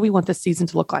say, what do we want this season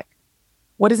to look like?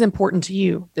 What is important to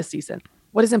you this season?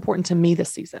 What is important to me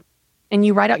this season? And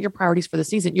you write out your priorities for the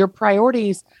season. Your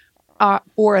priorities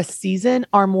for a season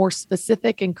are more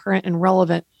specific and current and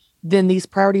relevant than these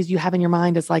priorities you have in your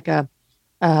mind as like a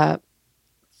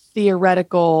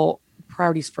theoretical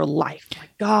priorities for life.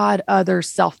 Like God, others,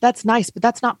 self. That's nice, but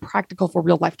that's not practical for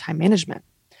real life time management.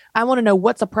 I want to know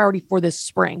what's a priority for this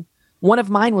spring. One of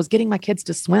mine was getting my kids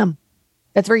to swim.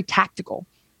 That's very tactical.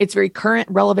 It's very current,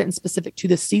 relevant, and specific to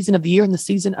the season of the year and the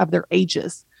season of their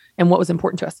ages and what was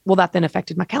important to us. Well, that then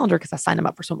affected my calendar because I signed them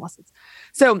up for swim lessons.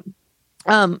 So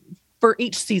for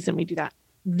each season, we do that.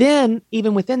 Then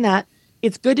even within that,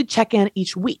 it's good to check in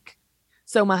each week.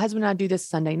 So my husband and I do this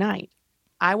Sunday night.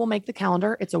 I will make the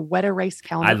calendar. It's a wet erase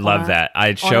calendar. I love that.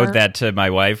 I showed that to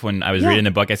my wife when I was reading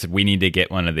the book. I said, we need to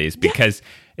get one of these because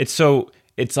it's so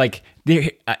easy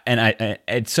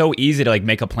to like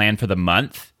make a plan for the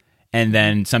month. And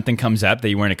then something comes up that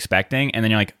you weren't expecting. And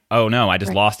then you're like, oh no, I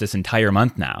just lost this entire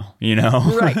month now, you know?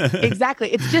 Right.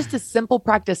 Exactly. It's just a simple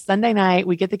practice. Sunday night,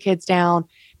 we get the kids down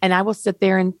and I will sit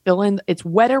there and fill in. It's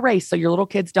wet erase. So your little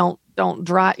kids don't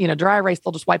dry erase.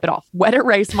 They'll just wipe it off. Wet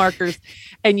erase markers.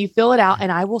 And you fill it out. And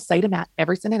I will say to Matt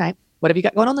every Sunday night, what have you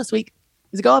got going on this week?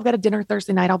 He's like, oh, I've got a dinner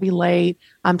Thursday night. I'll be late.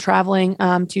 I'm traveling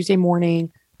Tuesday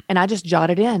morning. And I just jot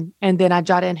it in. And then I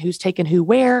jot in who's taken who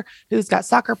where, who's got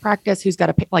soccer practice, who's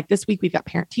got like this week, we've got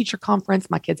parent teacher conference.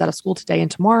 My kid's out of school today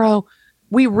and tomorrow.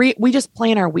 We just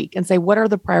plan our week and say, what are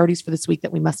the priorities for this week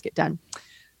that we must get done?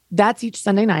 That's each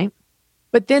Sunday night.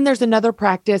 But then there's another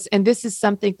practice. And this is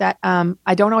something that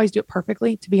I don't always do it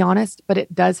perfectly, to be honest, but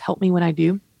it does help me when I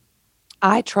do.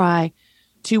 I try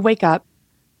to wake up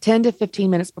 10 to 15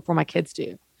 minutes before my kids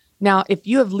do. Now, if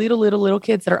you have little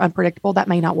kids that are unpredictable, that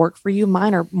may not work for you.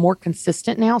 Mine are more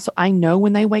consistent now. So I know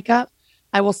when they wake up,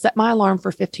 I will set my alarm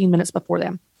for 15 minutes before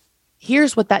them.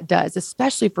 Here's what that does,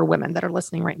 especially for women that are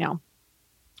listening right now.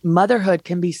 Motherhood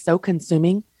can be so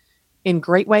consuming in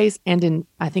great ways and in,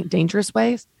 I think, dangerous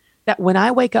ways that when I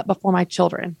wake up before my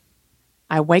children,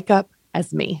 I wake up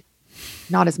as me,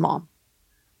 not as mom.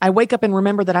 I wake up and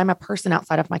remember that I'm a person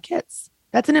outside of my kids.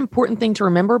 That's an important thing to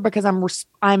remember because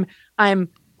I'm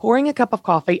pouring a cup of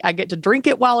coffee. I get to drink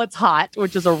it while it's hot,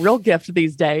 which is a real gift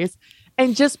these days,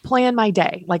 and just plan my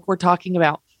day. Like we're talking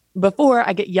about before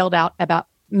I get yelled out about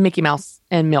Mickey Mouse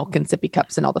and milk and sippy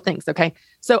cups and all the things. Okay.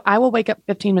 So I will wake up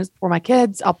 15 minutes before my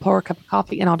kids. I'll pour a cup of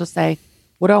coffee and I'll just say,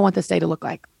 what do I want this day to look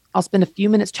like? I'll spend a few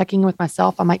minutes checking with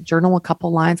myself. I might journal a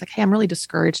couple lines like, hey, I'm really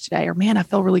discouraged today, or man, I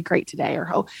feel really great today. Or,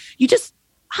 oh,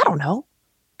 I don't know,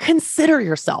 consider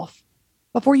yourself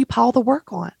before you pile the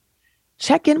work on.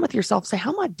 Check in with yourself. Say,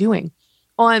 how am I doing?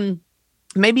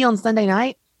 Maybe on Sunday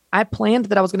night, I planned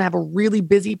that I was going to have a really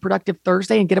busy, productive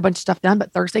Thursday and get a bunch of stuff done.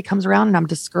 But Thursday comes around and I'm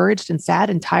discouraged and sad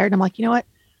and tired. I'm like, you know what?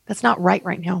 That's not right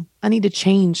now. I need to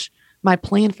change my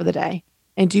plan for the day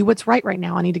and do what's right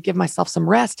now. I need to give myself some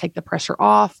rest, take the pressure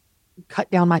off,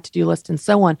 cut down my to-do list and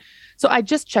so on. So I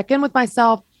just check in with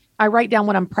myself. I write down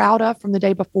what I'm proud of from the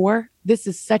day before. This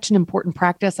is such an important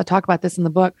practice. I talk about this in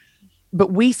the book.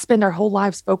 But we spend our whole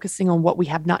lives focusing on what we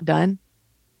have not done.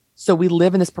 So we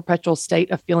live in this perpetual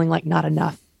state of feeling like not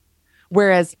enough.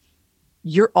 Whereas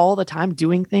you're all the time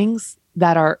doing things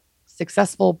that are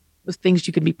successful, things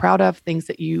you can be proud of, things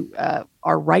that you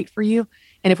are right for you.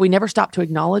 And if we never stop to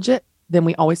acknowledge it, then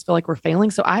we always feel like we're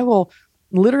failing. So I will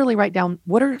literally write down,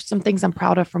 what are some things I'm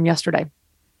proud of from yesterday?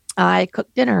 I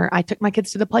cooked dinner. I took my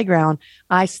kids to the playground.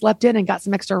 I slept in and got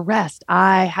some extra rest.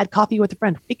 I had coffee with a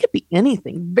friend. It could be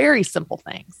anything, very simple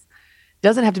things.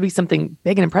 Doesn't have to be something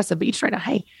big and impressive, but you just write down,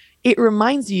 hey, it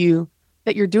reminds you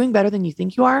that you're doing better than you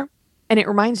think you are. And it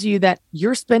reminds you that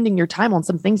you're spending your time on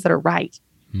some things that are right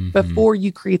before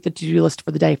you create the to-do list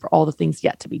for the day for all the things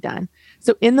yet to be done.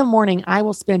 So in the morning, I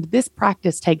will spend, this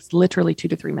practice takes literally 2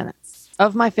 to 3 minutes.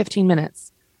 Of my 15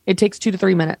 minutes, it takes 2 to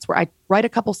 3 minutes where I write a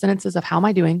couple sentences of how am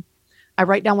I doing? I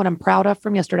write down what I'm proud of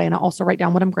from yesterday. And I also write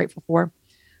down what I'm grateful for.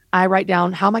 I write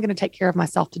down, how am I going to take care of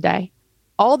myself today?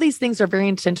 All these things are very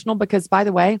intentional because, by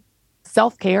the way,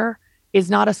 self-care is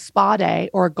not a spa day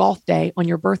or a golf day on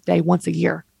your birthday once a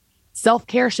year.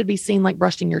 Self-care should be seen like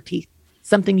brushing your teeth.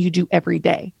 something you do every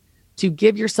day to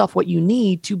give yourself what you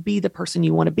need to be the person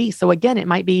you want to be. So again, it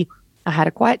might be, I had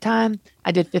a quiet time.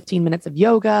 I did 15 minutes of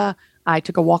yoga. I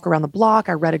took a walk around the block.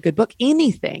 I read a good book,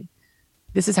 anything.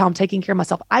 This is how I'm taking care of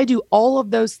myself. I do all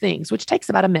of those things, which takes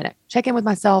about a minute. Check in with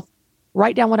myself,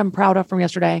 write down what I'm proud of from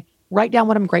yesterday, write down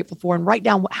what I'm grateful for, and write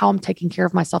down how I'm taking care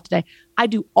of myself today. I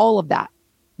do all of that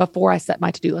before I set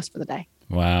my to-do list for the day.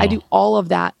 Wow. I do all of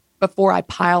that before I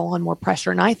pile on more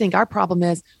pressure. And I think our problem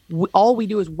is all we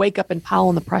do is wake up and pile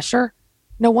on the pressure.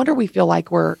 No wonder we feel like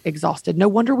we're exhausted. No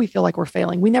wonder we feel like we're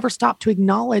failing. We never stop to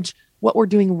acknowledge what we're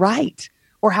doing right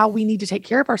or how we need to take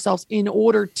care of ourselves in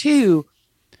order to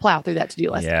plow through that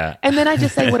to-do list. Yeah. And then I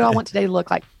just say, what do I want today to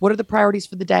look like? What are the priorities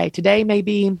for the day? Today may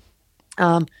be,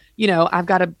 I've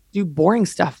got to do boring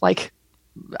stuff. Like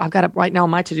I've got to, right now on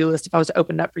my to-do list, if I was to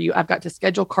open it up for you, I've got to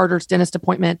schedule Carter's dentist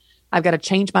appointment. I've got to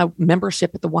change my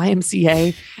membership at the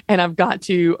YMCA, and I've got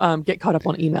to get caught up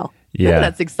on email. Yeah.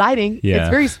 That's exciting. Yeah. It's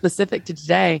very specific to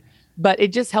today, but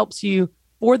it just helps you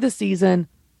for the season,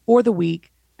 for the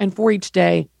week, and for each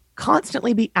day,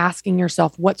 constantly be asking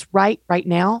yourself what's right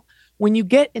now. When you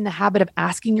get in the habit of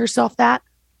asking yourself that,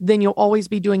 then you'll always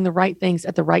be doing the right things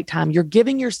at the right time. You're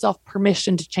giving yourself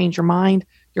permission to change your mind,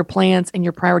 your plans, and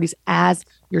your priorities as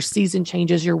your season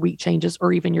changes, your week changes,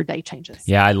 or even your day changes.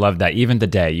 Yeah, I love that. Even the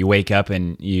day you wake up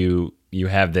and you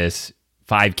have this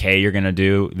 5K you're going to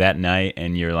do that night,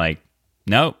 and you're like,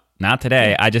 nope, not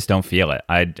today. I just don't feel it.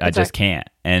 I just can't.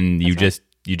 And you just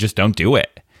don't do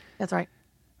it. That's right.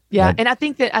 Yeah. And I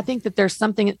think that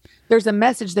there's a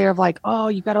message there of like, oh,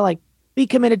 you got to like be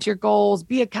committed to your goals,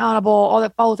 be accountable, all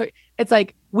that follow through. It's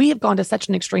like, we have gone to such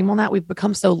an extreme on that. We've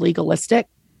become so legalistic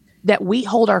that we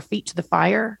hold our feet to the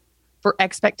fire for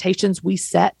expectations we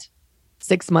set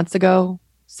 6 months ago,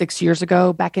 6 years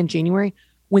ago, back in January,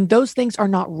 when those things are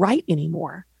not right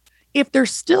anymore. If they're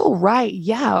still right,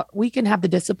 yeah, we can have the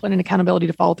discipline and accountability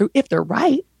to follow through. If they're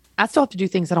right, I still have to do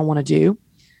things I don't want to do.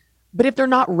 But if they're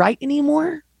not right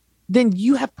anymore, then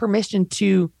you have permission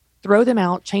to throw them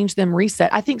out, change them,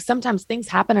 reset. I think sometimes things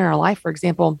happen in our life. For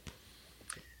example,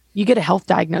 you get a health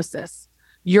diagnosis.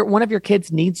 One of your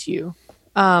kids needs you.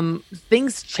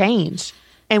 Things change,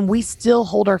 and we still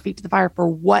hold our feet to the fire for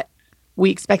what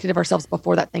we expected of ourselves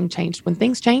before that thing changed. When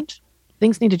things change,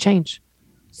 things need to change.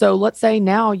 So let's say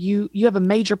now you have a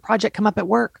major project come up at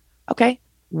work. Okay.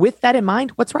 With that in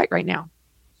mind, what's right now?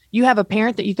 You have a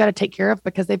parent that you've got to take care of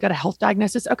because they've got a health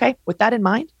diagnosis. Okay. With that in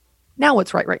mind, now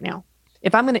what's right now?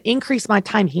 If I'm going to increase my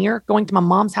time here, going to my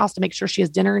mom's house to make sure she has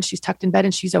dinner and she's tucked in bed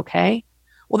and she's okay,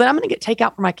 well, then I'm going to get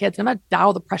takeout for my kids. I'm going to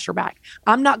dial the pressure back.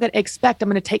 I'm not going to expect I'm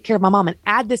going to take care of my mom and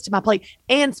add this to my plate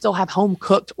and still have home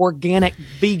cooked, organic,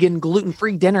 vegan,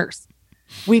 gluten-free dinners.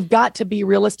 We've got to be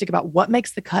realistic about what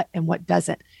makes the cut and what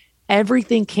doesn't.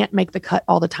 Everything can't make the cut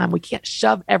all the time. We can't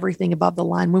shove everything above the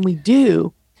line. When we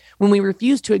do, when we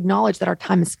refuse to acknowledge that our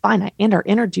time is finite and our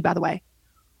energy, by the way,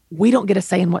 we don't get a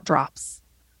say in what drops.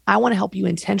 I want to help you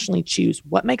intentionally choose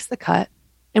what makes the cut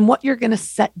and what you're going to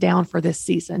set down for this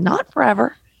season. Not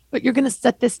forever, but you're going to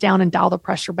set this down and dial the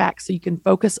pressure back so you can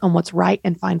focus on what's right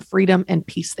and find freedom and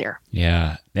peace there.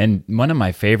 Yeah. And one of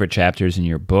my favorite chapters in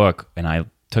your book, and I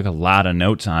took a lot of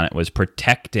notes on it, was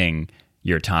protecting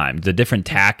your time, the different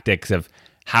tactics of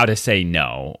how to say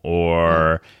no,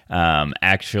 or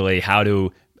actually how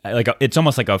to, like, it's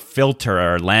almost like a filter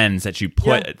or lens that you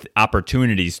put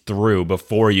opportunities through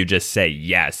before you just say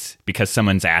yes because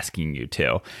someone's asking you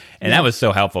to. And that was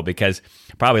so helpful because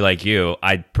probably like you,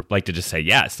 I'd like to just say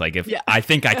yes. Like if I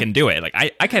think I can do it, like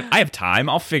I have time,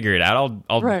 I'll figure it out.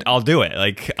 I'll do it.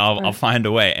 Like I'll find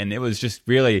a way. And it was just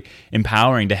really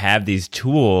empowering to have these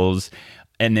tools.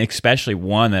 And especially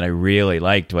one that I really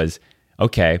liked was,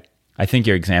 okay, I think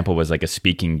your example was like a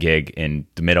speaking gig in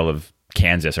the middle of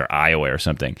Kansas or Iowa or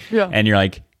something. Yeah. And you're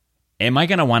like, am I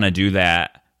going to want to do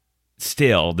that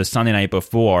still the Sunday night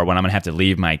before when I'm going to have to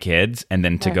leave my kids and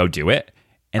then to go do it?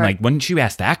 And like, wouldn't you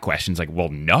ask that question? It's like, well,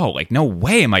 no, like, no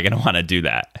way am I going to want to do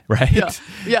that. Right.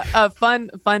 Yeah. Fun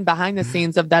behind the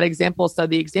scenes of that example. So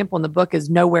the example in the book is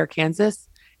Nowhere, Kansas.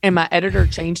 And my editor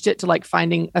changed it to like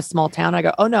finding a small town. I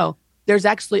go, oh no, there's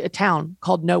actually a town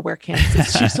called Nowhere,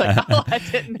 Kansas. She's like, oh, I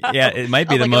didn't know. Yeah, it might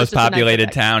be the most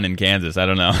populated town in Kansas. I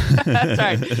don't know. That's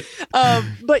right.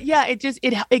 But yeah,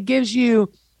 it gives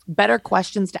you better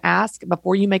questions to ask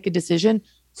before you make a decision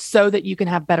so that you can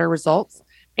have better results.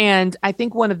 And I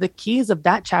think one of the keys of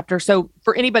that chapter, so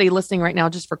for anybody listening right now,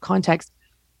 just for context,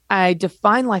 I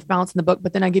define life balance in the book,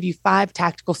 but then I give you 5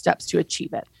 tactical steps to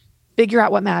achieve it. Figure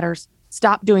out what matters,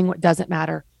 stop doing what doesn't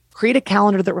matter, create a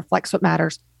calendar that reflects what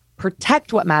matters,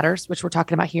 protect what matters, which we're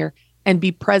talking about here, and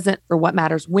be present for what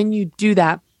matters. When you do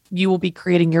that, you will be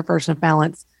creating your version of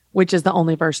balance which is the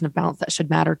only version of balance that should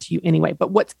matter to you anyway.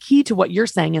 But what's key to what you're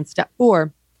saying in step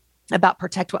 4 about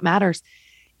protect what matters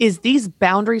is these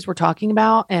boundaries we're talking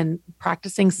about and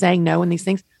practicing saying no and these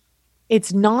things.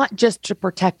 It's not just to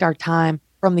protect our time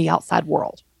from the outside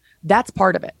world. That's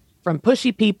part of it. From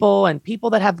pushy people and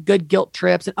people that have good guilt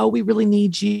trips and, oh, we really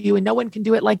need you and no one can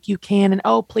do it like you can. And,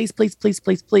 oh, please, please, please,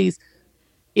 please, please.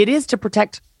 It is to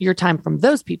protect your time from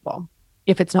those people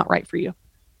if it's not right for you.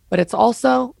 But it's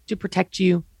also to protect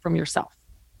you from yourself.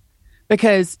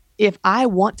 Because if I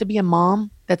want to be a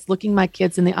mom that's looking my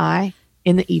kids in the eye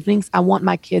in the evenings, I want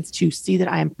my kids to see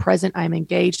that I am present, I am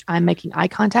engaged, I'm making eye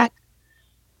contact.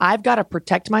 I've got to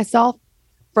protect myself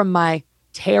from my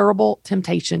terrible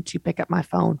temptation to pick up my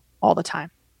phone all the time.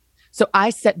 So I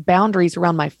set boundaries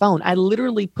around my phone. I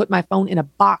literally put my phone in a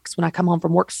box when I come home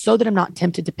from work so that I'm not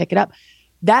tempted to pick it up.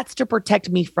 That's to protect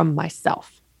me from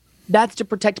myself. That's to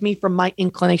protect me from my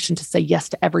inclination to say yes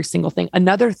to every single thing.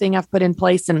 Another thing I've put in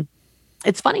place, and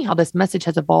it's funny how this message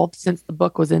has evolved since the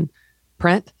book was in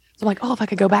print. So I'm like, oh, if I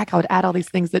could go back, I would add all these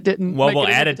things that didn't. Well, we'll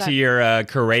add it to your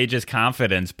Courageous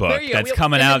Confidence book that's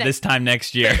coming out this time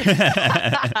next year.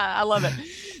 I love it.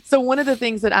 So one of the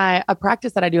things that a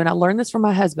practice that I do, and I learned this from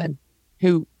my husband,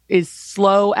 who is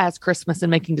slow as Christmas in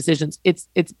making decisions.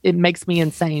 It makes me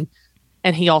insane.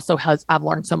 And he also has, I've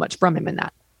learned so much from him in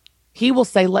that. He will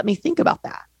say, let me think about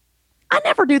that. I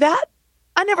never do that.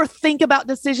 I never think about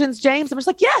decisions, James. I'm just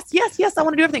like, yes, yes, yes, I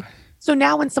want to do everything. So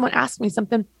now when someone asks me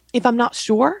something, if I'm not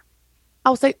sure,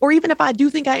 I'll say, or even if I do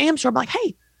think I am sure, I'm like,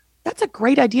 hey, that's a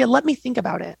great idea. Let me think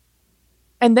about it.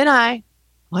 And then I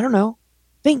don't know,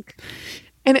 think.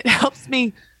 And it helps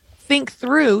me think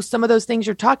through some of those things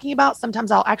you're talking about.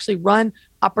 Sometimes I'll actually run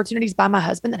opportunities by my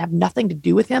husband that have nothing to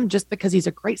do with him just because he's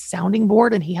a great sounding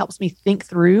board and he helps me think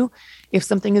through if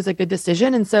something is a good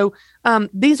decision. And so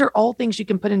these are all things you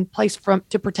can put in place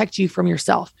to protect you from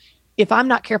yourself. If I'm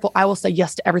not careful, I will say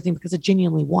yes to everything because I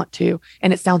genuinely want to.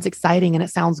 And it sounds exciting and it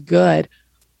sounds good.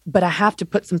 But I have to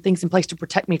put some things in place to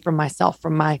protect me from myself,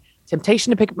 from my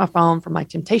temptation to pick up my phone, from my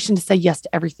temptation to say yes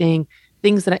to everything,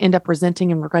 things that I end up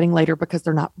resenting and regretting later because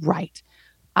they're not right.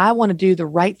 I want to do the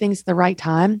right things at the right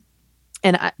time.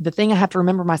 And the thing I have to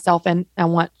remember myself, and I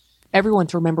want everyone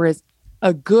to remember, is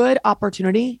a good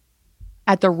opportunity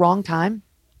at the wrong time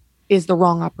is the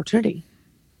wrong opportunity.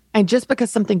 And just because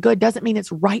something good doesn't mean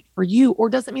it's right for you or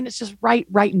doesn't mean it's just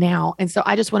right now. And so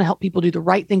I just want to help people do the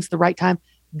right things at the right time.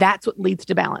 That's what leads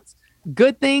to balance.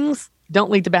 Good things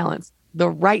don't lead to balance. The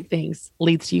right things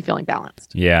leads to you feeling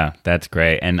balanced. Yeah, that's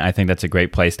great. And I think that's a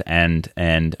great place to end.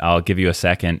 And I'll give you a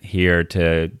second here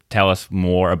to tell us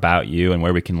more about you and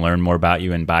where we can learn more about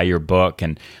you and buy your book.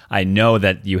 And I know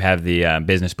that you have the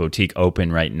Business Boutique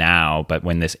open right now, but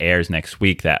when this airs next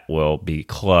week, that will be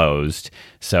closed.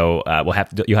 So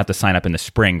you'll have to sign up in the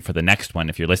spring for the next one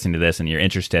if you're listening to this and you're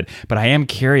interested. But I am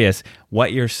curious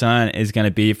what your son is going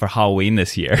to be for Halloween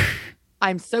this year.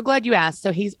 I'm so glad you asked.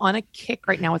 So he's on a kick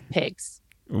right now with pigs.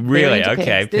 Really?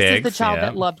 Okay, pigs. This is the child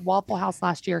that loved Waffle House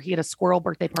last year. He had a squirrel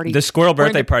birthday party. The squirrel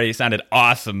birthday party sounded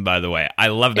awesome, by the way. I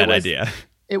love that idea.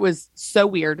 It was so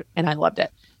weird, and I loved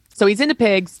it. So he's into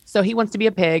pigs, so he wants to be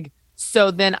a pig. So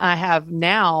then I have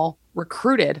now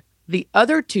recruited the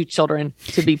other 2 children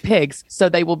to be pigs. So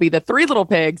they will be the 3 little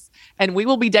pigs, and we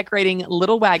will be decorating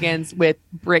little wagons with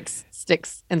bricks,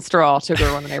 sticks, and straw to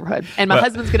go around the neighborhood. And my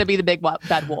husband's going to be the big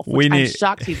bad wolf, which I'm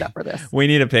shocked he's up for this. We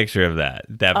need a picture of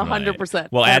that, definitely. 100%.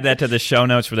 We'll add that to the show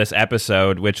notes for this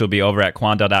episode, which will be over at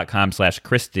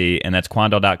quandale.com/Christy, and that's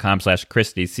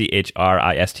quandale.com/Christy,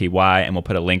 CHRISTY, and we'll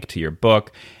put a link to your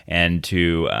book and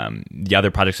to the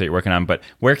other projects that you're working on. But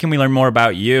where can we learn more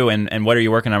about you, and what are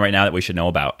you working on right now that we should know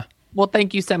about? Well,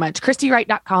 thank you so much.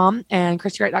 ChristyWright.com and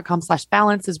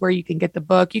ChristyWright.com/balance is where you can get the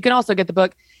book. You can also get the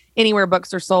book anywhere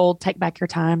books are sold. Take Back Your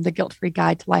Time, the guilt-free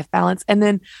guide to life balance. And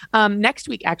then next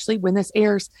week, actually, when this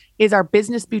airs, is our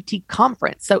Business Boutique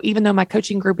conference. So even though my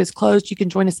coaching group is closed, you can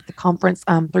join us at the conference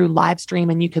through live stream,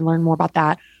 and you can learn more about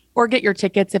that. Or get your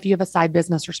tickets if you have a side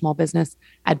business or small business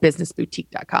at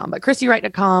businessboutique.com. But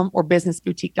ChristyWright.com or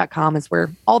businessboutique.com is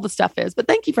where all the stuff is. But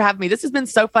thank you for having me. This has been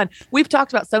so fun. We've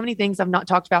talked about so many things I've not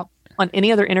talked about on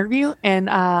any other interview, and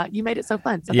you made it so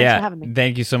fun. So thanks for having me.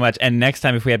 Thank you so much. And next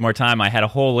time, if we had more time, I had a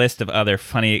whole list of other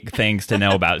funny things to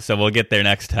know about. So we'll get there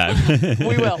next time.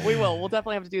 We will. We'll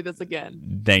definitely have to do this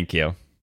again. Thank you.